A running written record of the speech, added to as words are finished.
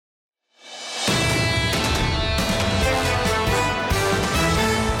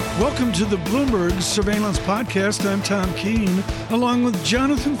Welcome to the Bloomberg Surveillance Podcast. I'm Tom Keene, along with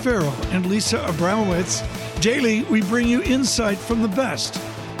Jonathan Farrell and Lisa Abramowitz. Daily, we bring you insight from the best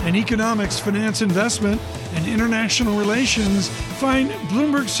in economics, finance, investment, and international relations. Find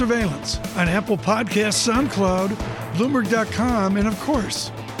Bloomberg Surveillance on Apple Podcasts, SoundCloud, Bloomberg.com, and of course,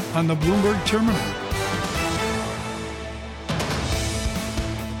 on the Bloomberg Terminal.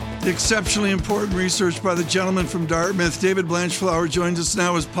 Exceptionally important research by the gentleman from Dartmouth. David Blanchflower joins us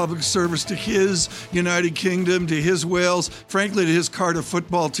now as public service to his United Kingdom, to his Wales, frankly, to his Cardiff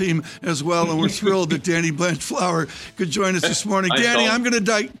football team as well. And we're thrilled that Danny Blanchflower could join us this morning. Danny,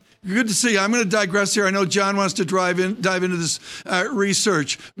 good to see you. I'm going to digress here. I know John wants to dive into this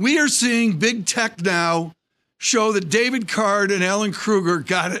research. We are seeing big tech now show that David Card and Alan Kruger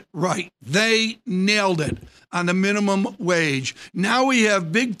got it right. They nailed it on the minimum wage. Now we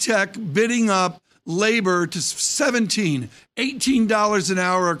have big tech bidding up labor to $17, $18 an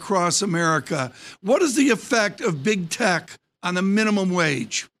hour across America. What is the effect of big tech on the minimum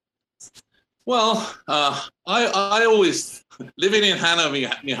wage? Well, I always, living in Hanover,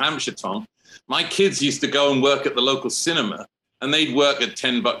 New Hampshire, Tom, my kids used to go and work at the local cinema, and they'd work at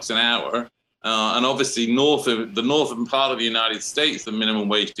 $10 an hour. And obviously, the northern part of the United States, the minimum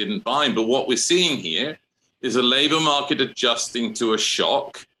wage didn't bind. But what we're seeing here is a labor market adjusting to a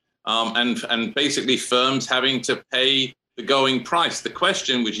shock, and basically firms having to pay the going price. The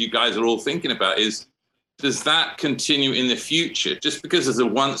question, which you guys are all thinking about, is, does that continue in the future? Just because there's a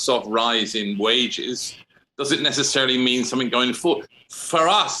once-off rise in wages, does it necessarily mean something going forward? For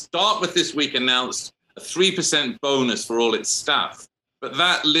us, Dartmouth this week announced a 3% bonus for all its staff, but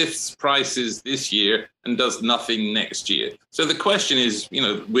that lifts prices this year and does nothing next year. So the question is,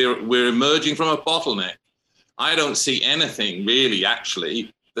 we're emerging from a bottleneck. I don't see anything really,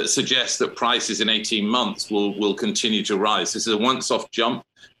 actually, that suggests that prices in 18 months will continue to rise. This is a once-off jump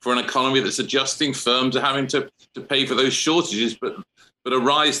for an economy that's adjusting. Firms are having to pay for those shortages, but a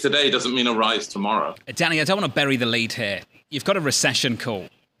rise today doesn't mean a rise tomorrow. Danny, I don't want to bury the lead here. You've got a recession call.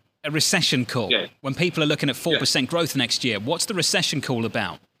 Yeah. When people are looking at 4% growth next year. What's the recession call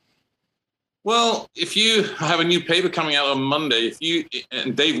about? Well, if you have a new paper coming out on Monday,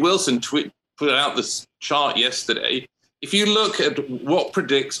 and Dave Wilson put out this chart yesterday, if you look at what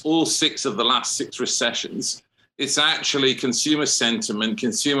predicts all 6 of the last 6 recessions, it's actually consumer sentiment,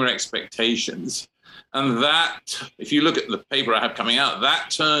 consumer expectations. And that, if you look at the paper I have coming out, that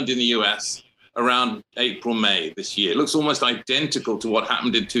turned in the US around April, May this year. It looks almost identical to what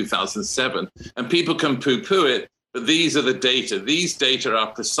happened in 2007. And people can poo-poo it, but these are the data. These data are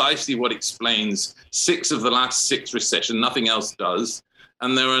precisely what explains 6 of the last 6 recessions. Nothing else does.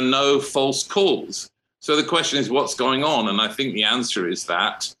 And there are no false calls. So the question is, what's going on? And I think the answer is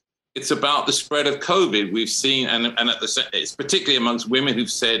that it's about the spread of COVID. We've seen, and it's particularly amongst women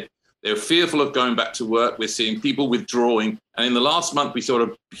who've said they're fearful of going back to work. We're seeing people withdrawing. And in the last month, we saw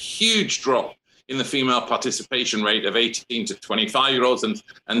a huge drop in the female participation rate of 18 to 25-year-olds and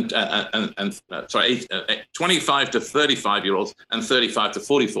 25 to 35-year-olds and 35 to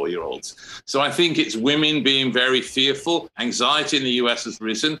 44-year-olds. So I think it's women being very fearful. Anxiety in the US has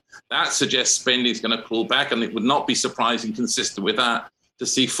risen. That suggests spending is going to pull back, and it would not be surprising, consistent with that, to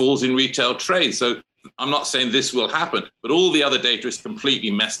see falls in retail trade. So I'm not saying this will happen, but all the other data is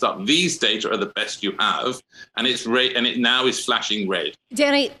completely messed up. These data are the best you have, and it now is flashing red.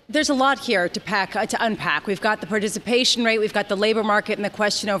 Danny, there's a lot here to unpack. We've got the participation rate, we've got the labor market, and the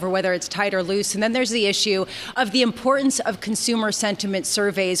question over whether it's tight or loose. And then there's the issue of the importance of consumer sentiment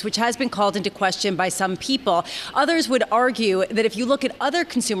surveys, which has been called into question by some people. Others would argue that if you look at other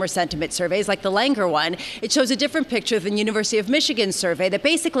consumer sentiment surveys, like the Langer one, it shows a different picture than University of Michigan survey, that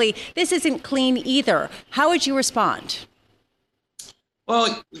basically this isn't clean either. How would you respond?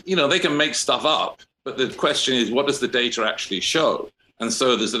 Well, they can make stuff up, but the question is, what does the data actually show? And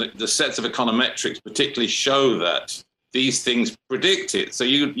so the sets of econometrics particularly show that these things predict it. So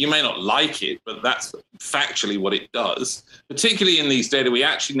you may not like it, but that's factually what it does. Particularly in these data we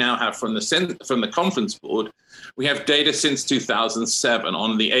actually now have from the Conference Board, we have data since 2007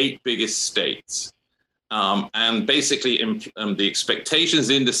 on the 8 biggest states. And basically the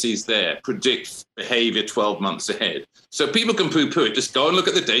expectations indices there predict behavior 12 months ahead. So people can poo-poo it. Just go and look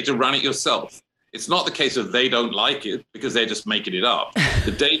at the data, run it yourself. It's not the case of they don't like it because they're just making it up.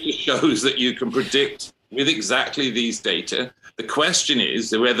 The data shows that you can predict with exactly these data. The question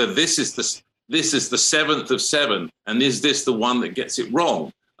is whether this is the 7th of 7, and is this the one that gets it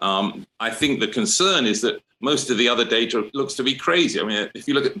wrong? I think the concern is that most of the other data looks to be crazy. I mean, if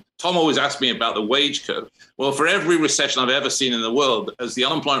you look at, Tom always asked me about the wage curve. Well, for every recession I've ever seen in the world, as the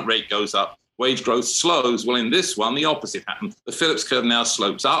unemployment rate goes up, wage growth slows. Well, in this one, the opposite happened. The Phillips curve now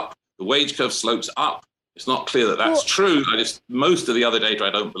slopes up. The wage curve slopes up. It's not clear that that's true. Most of the other data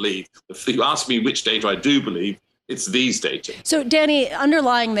I don't believe. If you ask me which data I do believe, it's these data. So, Danny,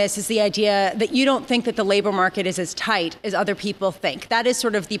 underlying this is the idea that you don't think that the labor market is as tight as other people think. That is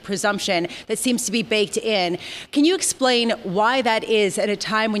sort of the presumption that seems to be baked in. Can you explain why that is at a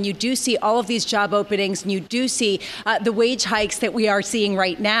time when you do see all of these job openings and you do see the wage hikes that we are seeing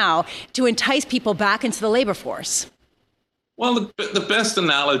right now to entice people back into the labor force? Well, the best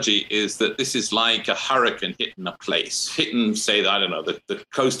analogy is that this is like a hurricane hitting a place, hitting, say, I don't know, the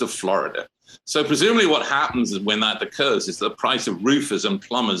coast of Florida. So presumably what happens when that occurs is the price of roofers and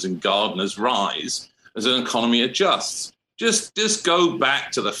plumbers and gardeners rise as an economy adjusts. Just go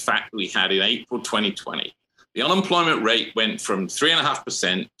back to the fact we had in April 2020. The unemployment rate went from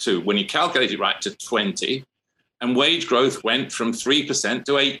 3.5% to, when you calculate it right, to 20, and wage growth went from 3%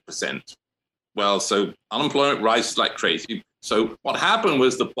 to 8%. Well, so unemployment rises like crazy. So what happened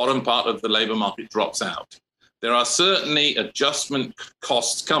was the bottom part of the labor market drops out. There are certainly adjustment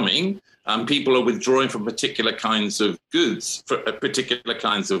costs coming. People are withdrawing from particular kinds of goods, for particular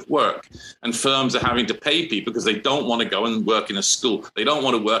kinds of work. And firms are having to pay people because they don't want to go and work in a school. They don't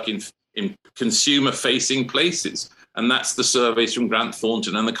want to work in consumer-facing places. And that's the surveys from Grant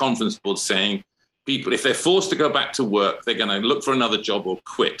Thornton and the Conference Board saying, people, if they're forced to go back to work, they're going to look for another job or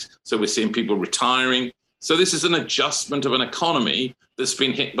quit. So we're seeing people retiring. So this is an adjustment of an economy that's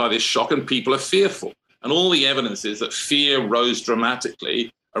been hit by this shock, and people are fearful. And all the evidence is that fear rose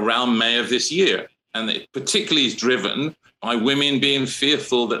dramatically around May of this year. And it particularly is driven by women being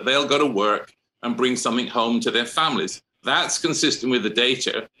fearful that they'll go to work and bring something home to their families. That's consistent with the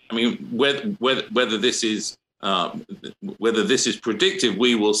data. I mean, whether this is predictive,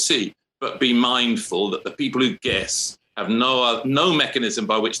 we will see. But be mindful that the people who guess have no mechanism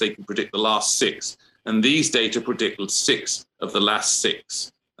by which they can predict the last 6. And these data predict 6 of the last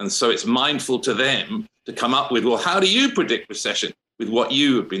 6. And so it's mindful to them to come up with, well, how do you predict recession with what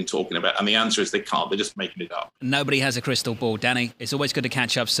you have been talking about? And the answer is they can't. They're just making it up. Nobody has a crystal ball. Danny, it's always good to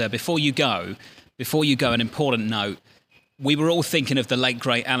catch up, sir. Before you go, an important note. We were all thinking of the late,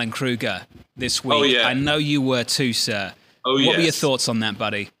 great Alan Kruger this week. Oh, yeah. I know you were too, sir. What were your thoughts on that,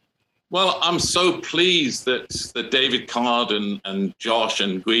 buddy? Well, I'm so pleased that David Card and Josh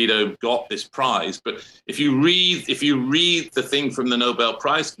and Guido got this prize. But if you read the thing from the Nobel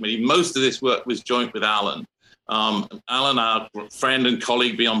Prize Committee, most of this work was joint with Alan. Alan, our friend and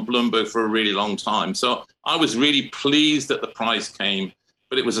colleague, been on Bloomberg for a really long time. So I was really pleased that the prize came,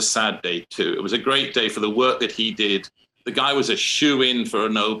 but it was a sad day too. It was a great day for the work that he did. The guy was a shoo-in for a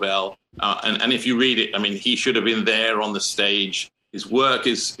Nobel. And if you read it, I mean, he should have been there on the stage. His work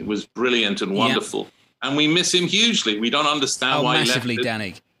was brilliant and wonderful. Yep. And we miss him hugely. We don't understand why massively, he left.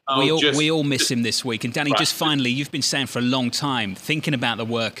 Danny. We all miss him this week. And Danny, just finally, you've been saying for a long time, thinking about the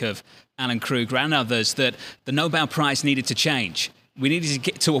work of Alan Kruger and others, that the Nobel Prize needed to change. We needed to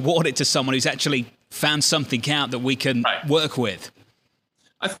get to award it to someone who's actually found something out that we can work with.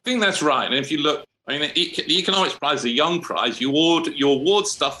 I think that's right. And if you look, I mean, the Economics Prize is a young prize. You award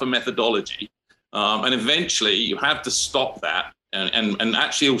stuff for methodology. And eventually you have to stop that. And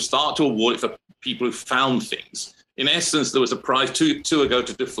actually you'll start to award it for people who found things. In essence, there was a prize two ago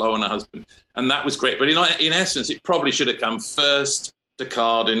to Duflo and her husband, and that was great. But in essence, it probably should have come first to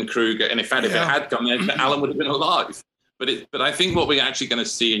Card and Kruger. And in fact, if it had come, then Alan would have been alive. But I think what we're actually going to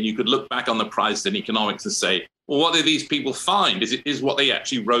see, and you could look back on the prizes in economics and say, well, what did these people find? Is what they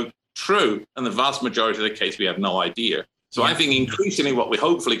actually wrote true? And the vast majority of the case, we have no idea. So I think increasingly what we're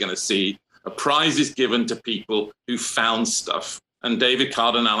hopefully going to see, a prize is given to people who found stuff. And David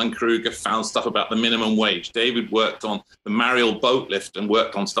Card and Alan Kruger found stuff about the minimum wage. David worked on the Mariel boat lift and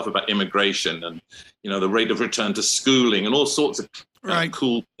worked on stuff about immigration and, the rate of return to schooling and all sorts of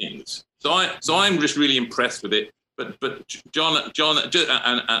cool things. So I'm just really impressed with it. But John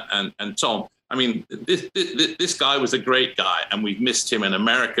and Tom, I mean, this guy was a great guy, and we've missed him in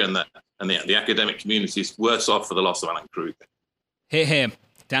America, and the academic community is worse off for the loss of Alan Kruger. Hear, hear.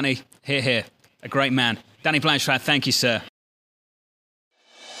 Danny, hear, hear. A great man. Danny Blanchflower, thank you, sir.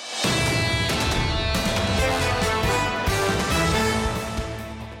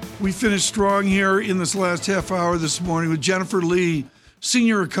 We finished strong here in this last half hour this morning with Jennifer Lee,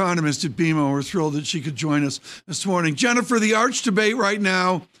 senior economist at BMO. We're thrilled that she could join us this morning. Jennifer, the arch debate right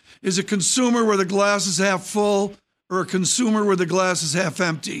now is a consumer where the glass is half full or a consumer where the glass is half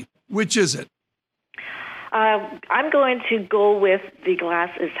empty. Which is it? I'm going to go with the glass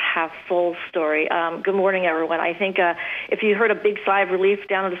is half full story. Good morning, everyone. I think if you heard a big sigh of relief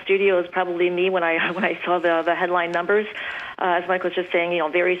down in the studio, it was probably me when I saw the headline numbers. As Mike was just saying,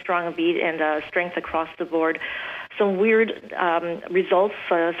 very strong beat and strength across the board. some weird results,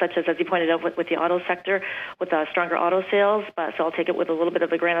 such as you pointed out, with the auto sector, with stronger auto sales. But so I'll take it with a little bit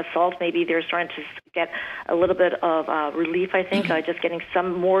of a grain of salt. Maybe they're starting to get a little bit of relief, I think, just getting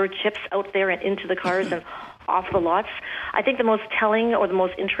some more chips out there and into the cars and off the lots. I think the most telling or the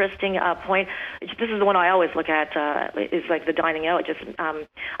most interesting point, this is the one I always look at, is like the dining out.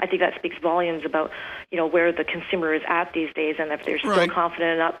 I think that speaks volumes about, where the consumer is at these days, and if they're still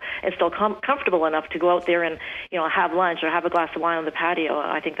confident enough and still comfortable enough to go out there and, have lunch or have a glass of wine on the patio.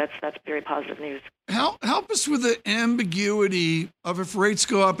 I think that's very positive news. Help us with the ambiguity of if rates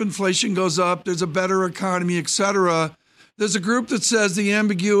go up, inflation goes up, there's a better economy, et cetera. There's a group that says the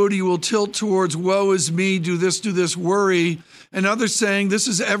ambiguity will tilt towards woe is me, do this, worry, and others saying this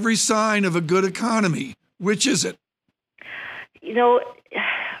is every sign of a good economy. Which is it?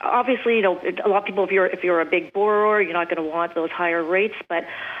 Obviously, a lot of people, if you're a big borrower, you're not going to want those higher rates, but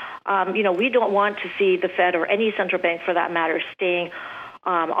we don't want to see the Fed or any central bank, for that matter, staying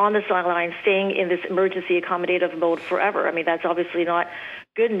on the sidelines, staying in this emergency accommodative mode forever. I mean, that's obviously not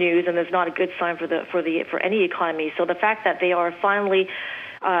good news, and it's not a good sign for any economy. So the fact that they are finally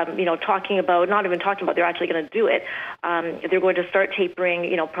talking about, not even talking about, they're actually going to do it. They're going to start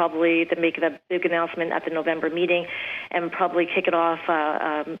tapering, probably to make the big announcement at the November meeting, and probably kick it off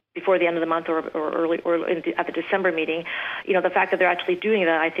before the end of the month or at the December meeting. The fact that they're actually doing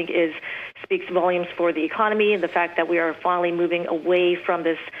that, I think, speaks volumes for the economy, and the fact that we are finally moving away from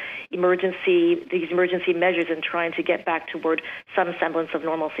these emergency measures and trying to get back toward some semblance of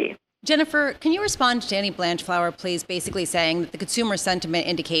normalcy. Jennifer, can you respond to Danny Blanchflower, please, basically saying that the consumer sentiment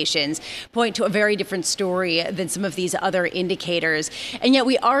indications point to a very different story than some of these other indicators, and yet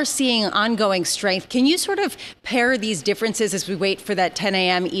we are seeing ongoing strength. Can you sort of pair these differences as we wait for that 10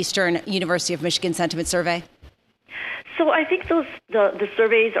 a.m. Eastern University of Michigan sentiment survey? So I think the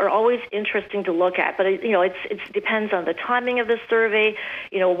surveys are always interesting to look at, but it depends on the timing of the survey.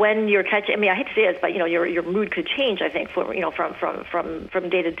 When you're catching. I mean, I hate to say this, but your mood could change. I think from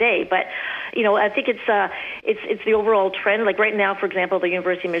day to day. But I think it's the overall trend. Like right now, for example, the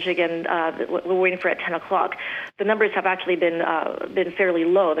University of Michigan, we're waiting for at 10 o'clock. The numbers have actually been fairly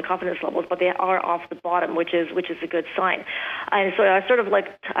low, the confidence levels, but they are off the bottom, which is a good sign. And so I sort of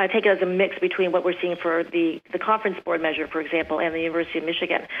I take it as a mix between what we're seeing for the conference board measure, for example, and the University of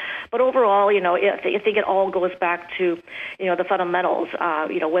Michigan. But overall, I think it all goes back to, the fundamentals,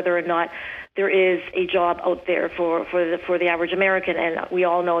 whether or not there is a job out there for the average American. And we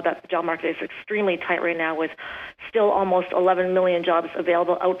all know that the job market is extremely tight right now, with still almost 11 million jobs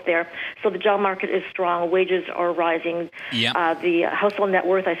available out there. So the job market is strong. Wages are rising. Yep. The household net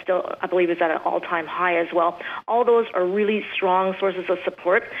worth, I believe, is at an all-time high as well. All those are really strong sources of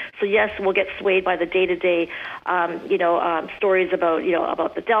support. So yes, we'll get swayed by the day-to-day, stories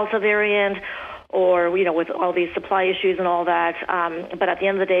about the Delta variant, or with all these supply issues and all that. But at the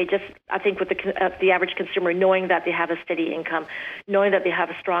end of the day, just I think with the average consumer, knowing that they have a steady income, knowing that they have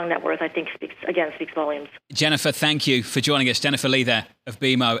a strong net worth, I think speaks volumes. Jennifer, thank you for joining us. Jennifer Lee there of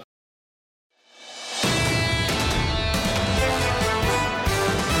BMO.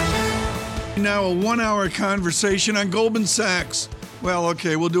 Now a 1-hour conversation on Goldman Sachs. Well,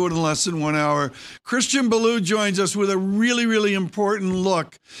 okay, we'll do it in less than 1 hour. Christian Ballou joins us with a really, really important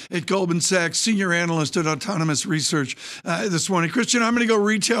look at Goldman Sachs, senior analyst at Autonomous Research this morning. Christian, I'm going to go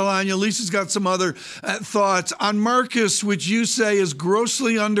retail on you. Lisa's got some other thoughts. On Marcus, which you say is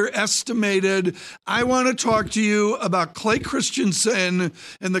grossly underestimated, I want to talk to you about Clay Christensen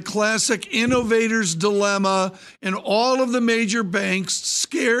and the classic innovator's dilemma, and all of the major banks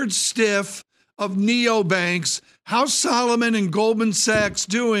scared stiff of neobanks. How's Solomon and Goldman Sachs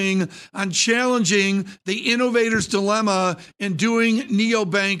doing on challenging the innovator's dilemma and doing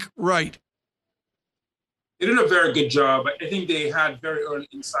neobank right? They did a very good job. I think they had very early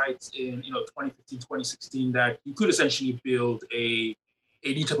insights in 2015, 2016 that you could essentially build a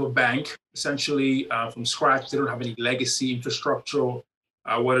new type of bank, essentially from scratch. They don't have any legacy infrastructure,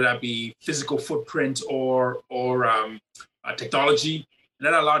 whether that be physical footprint or technology.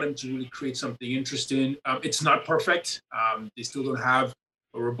 And that allowed them to really create something interesting. It's not perfect. They still don't have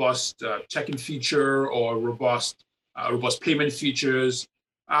a robust checking feature or robust payment features.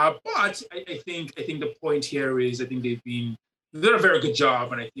 But I think the point here is I think they've done a very good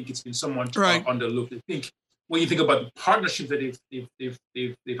job, and I think it's been somewhat underlooked. I think when you think about the partnerships that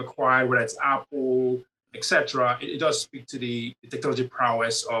they've acquired, whether it's Apple, etc., it does speak to the technology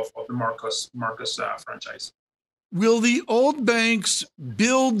prowess of the Marcus franchise. Will the old banks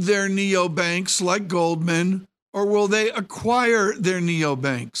build their neobanks like Goldman, or will they acquire their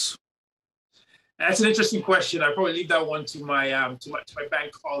neobanks? That's an interesting question. I probably leave that one to my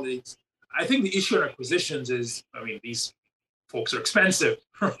bank colleagues. I think the issue in acquisitions is, these folks are expensive,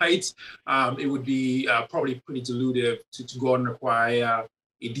 right? It would be probably pretty dilutive to go and acquire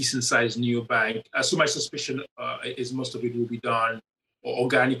a decent-sized neobank. So my suspicion is most of it will be done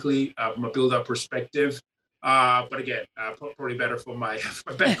organically from a build-up perspective. But again, probably better for my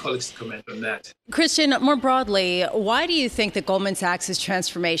bank colleagues to comment on that. Christian, more broadly, why do you think that Goldman Sachs'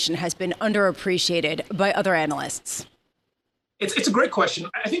 transformation has been underappreciated by other analysts? It's a great question.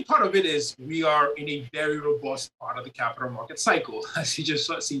 I think part of it is we are in a very robust part of the capital market cycle. As you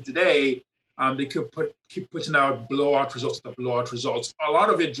just seen today, they keep putting out blowout results after blowout results. A lot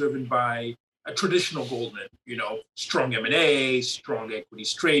of it driven by a traditional Goldman, strong M&A, strong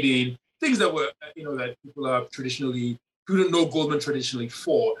equities trading, things that were, that people are traditionally, who don't know Goldman traditionally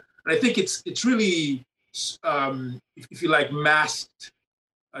for. And I think it's really, if you like, masked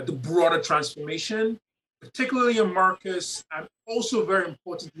the broader transformation, particularly in Marcus, and also very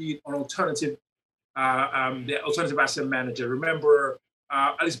importantly on the alternative asset manager. Remember,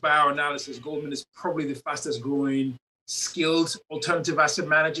 at least by our analysis, Goldman is probably the fastest growing skilled alternative asset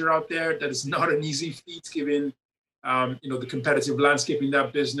manager out there. That is not an easy feat given, the competitive landscape in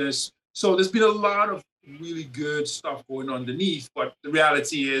that business. So there's been a lot of really good stuff going on underneath, but the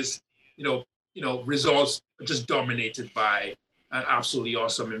reality is, results are just dominated by an absolutely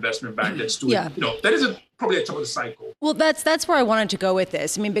awesome investment bank that's doing, that is probably at top of the cycle. Well, that's where I wanted to go with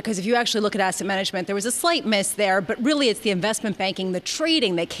this. Because if you actually look at asset management, there was a slight miss there, but really it's the investment banking, the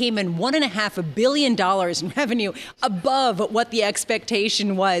trading that came in $1.5 billion in revenue above what the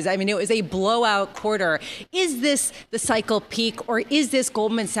expectation was. It was a blowout quarter. Is this the cycle peak, or is this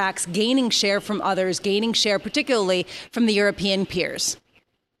Goldman Sachs gaining share from others, gaining share particularly from the European peers?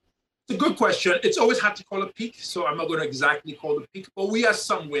 It's a good question. It's always hard to call a peak, so I'm not going to exactly call the peak, but we are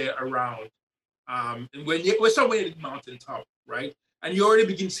somewhere around. And we're somewhere in the mountaintop, right? And you already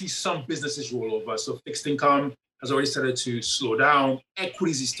begin to see some businesses roll over. So fixed income has already started to slow down.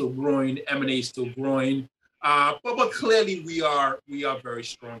 Equities is still growing. M&A is still growing. But clearly we are very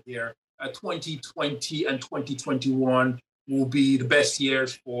strong here. 2020 and 2021 will be the best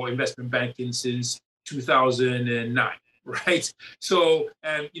years for investment banking since 2009. Right. So,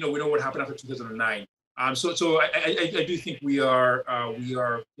 and we know what happened after 2009. So I do think we are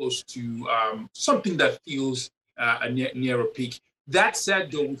close to something that feels near a peak. That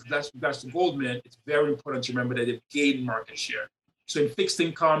said, though, with regards to Goldman, it's very important to remember that they've gained market share. So in fixed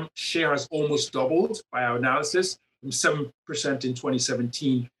income, share has almost doubled by our analysis from 7% in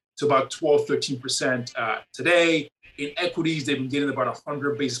 2017 to about 13% today. In equities, they've been getting about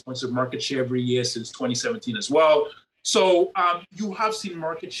 100 basis points of market share every year since 2017 as well. So you have seen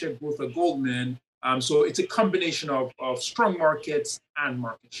market share growth at Goldman. So it's a combination of strong markets and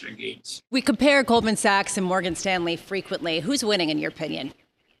market share gains. We compare Goldman Sachs and Morgan Stanley frequently. Who's winning, in your opinion?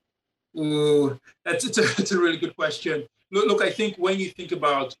 Ooh, it's a really good question. Look, I think when you think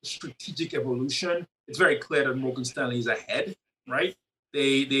about strategic evolution, it's very clear that Morgan Stanley is ahead, right?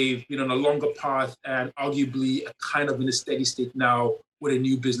 They've been on a longer path and arguably kind of in a steady state now with a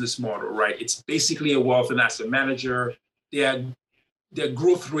new business model, right? It's basically a wealth and asset manager. Their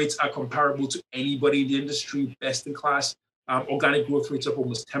growth rates are comparable to anybody in the industry, best in class. Organic growth rates of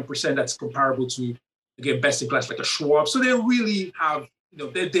almost 10%. That's comparable to, again, best in class like a Schwab. So they really have,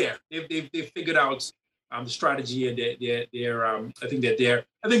 they're there. They've figured out the strategy, and I think they're there.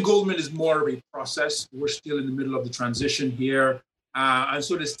 I think Goldman is more of a process. We're still in the middle of the transition here. And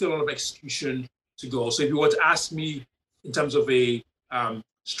so there's still a lot of execution to go. So if you were to ask me in terms of a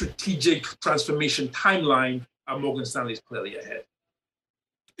strategic transformation timeline, Morgan Stanley is clearly ahead.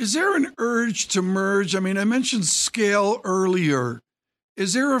 Is there an urge to merge? I mentioned scale earlier.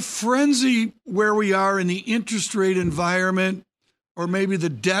 Is there a frenzy where we are in the interest rate environment, or maybe the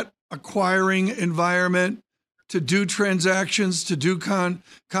debt acquiring environment, to do transactions, to do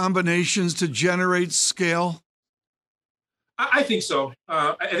combinations, to generate scale? I think so.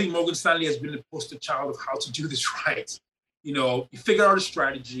 I think Morgan Stanley has been the poster child of how to do this right. You figure out a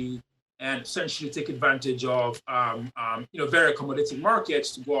strategy and essentially take advantage of, very accommodating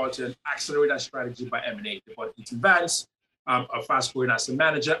markets to go out and accelerate that strategy by M&A. They bought Eaton Vance, a fast-growing asset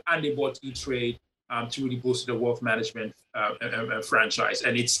manager, and they bought E-Trade to really boost their wealth management franchise.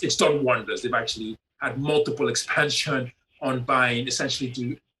 And it's done wonders. They've actually had multiple expansion on buying essentially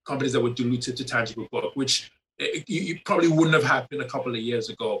to companies that were diluted to tangible book, which you probably wouldn't have happened a couple of years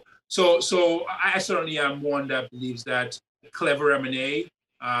ago. So I certainly am one that believes that clever M&A,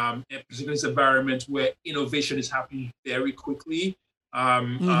 particularly in this environment where innovation is happening very quickly,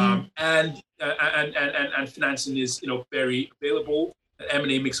 and financing is very available.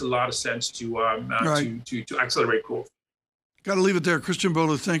 M&A makes a lot of sense to accelerate growth. Got to leave it there. Christian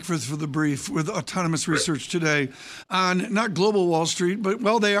Bolu, thank you for the brief with Autonomous Research today on not global Wall Street, but,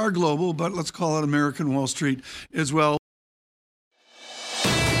 well, they are global, but let's call it American Wall Street as well.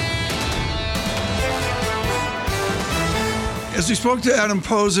 As we spoke to Adam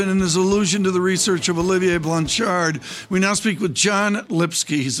Posen in his allusion to the research of Olivier Blanchard, we now speak with John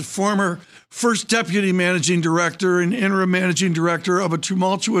Lipsky. He's a former first deputy managing director and interim managing director of a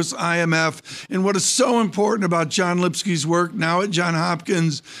tumultuous IMF. And what is so important about John Lipsky's work now at Johns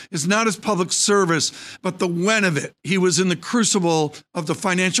Hopkins is not his public service, but the when of it. He was in the crucible of the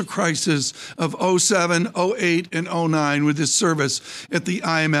financial crisis of 07, 08, and 09 with his service at the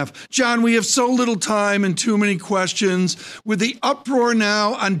IMF. John, we have so little time and too many questions. With the uproar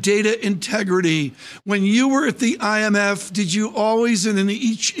now on data integrity, when you were at the IMF, did you always and in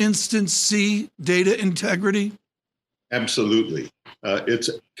each instance see data integrity? Absolutely. It's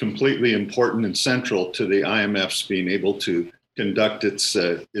completely important and central to the IMF's being able to conduct its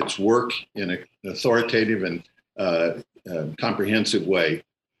work in an authoritative and comprehensive way.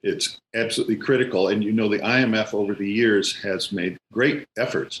 It's absolutely critical. And the IMF over the years has made great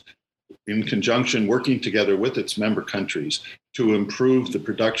efforts in conjunction, working together with its member countries to improve the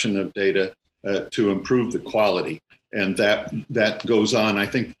production of data, to improve the quality. And that goes on. I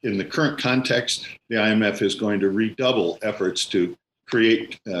think in the current context, the IMF is going to redouble efforts to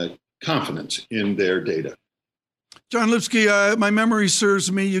create confidence in their data. John Lipsky, my memory serves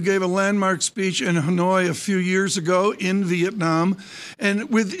me, you gave a landmark speech in Hanoi a few years ago in Vietnam. And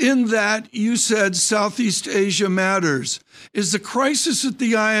within that, you said Southeast Asia matters. Is the crisis at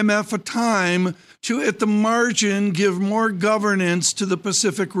the IMF a time to, at the margin, give more governance to the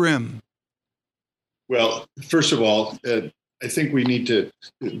Pacific Rim? Well, first of all, I think we need to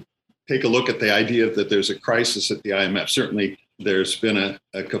take a look at the idea that there's a crisis at the IMF. Certainly, there's been a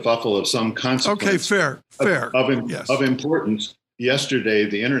kerfuffle of some consequence. Okay, fair. Of importance. Yesterday,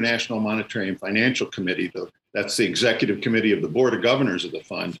 the International Monetary and Financial Committee, that's the executive committee of the Board of Governors of the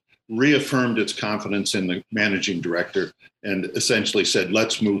fund, reaffirmed its confidence in the managing director and essentially said,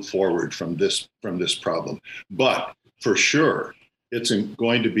 let's move forward from this problem. But for sure, it's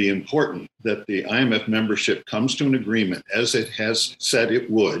going to be important that the IMF membership comes to an agreement, as it has said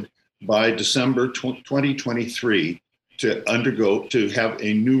it would, by December 2023 to have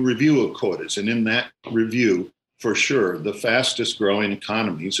a new review of quotas. And in that review, for sure, the fastest growing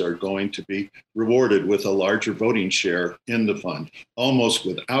economies are going to be rewarded with a larger voting share in the fund. Almost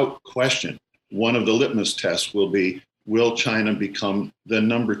without question, one of the litmus tests will be, will China become the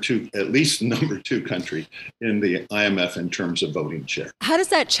number two, at least the number two country in the IMF in terms of voting share? How does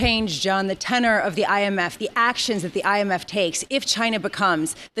that change, John, the tenor of the IMF, the actions that the IMF takes if China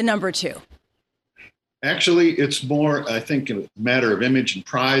becomes the number two? Actually, it's more, I think, a matter of image and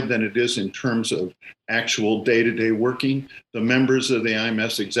pride than it is in terms of actual day-to-day working. The members of the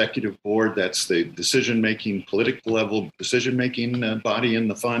IMF's executive board, that's the decision-making, political level decision-making body in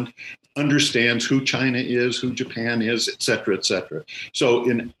the fund, understands who China is, who Japan is, et cetera, et cetera. So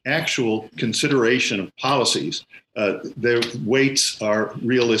in actual consideration of policies, their weights are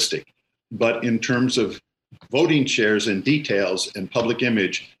realistic. But in terms of voting shares and details and public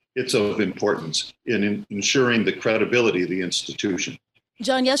image, it's of importance in ensuring the credibility of the institution.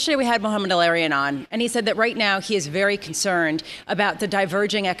 John, yesterday we had Mohamed El-Erian on, and he said that right now he is very concerned about the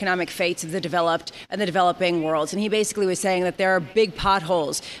diverging economic fates of the developed and the developing worlds. And he basically was saying that there are big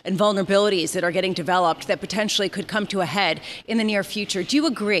potholes and vulnerabilities that are getting developed that potentially could come to a head in the near future. Do you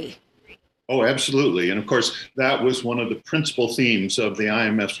agree? Oh, absolutely. And of course, that was one of the principal themes of the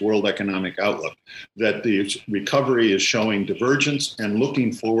IMF's World Economic Outlook, that the recovery is showing divergence, and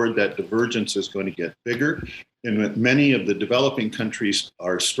looking forward, that divergence is going to get bigger. And many of the developing countries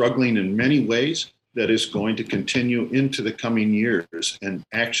are struggling in many ways. That is going to continue into the coming years, and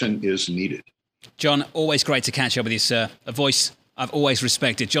action is needed. John, always great to catch up with you, sir. A voice I've always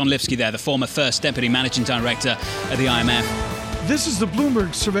respected. John Lipsky there, the former First Deputy Managing Director at the IMF. This is the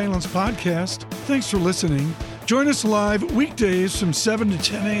Bloomberg Surveillance Podcast. Thanks for listening. Join us live weekdays from 7 to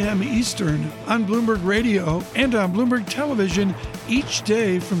 10 a.m. Eastern on Bloomberg Radio and on Bloomberg Television each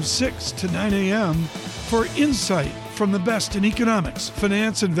day from 6 to 9 a.m. for insight from the best in economics,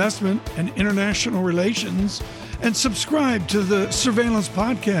 finance, investment, and international relations. And subscribe to the Surveillance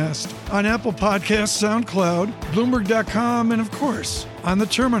Podcast on Apple Podcasts, SoundCloud, Bloomberg.com, and of course, on the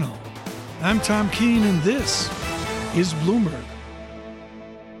terminal. I'm Tom Keene, and this is Bloomberg.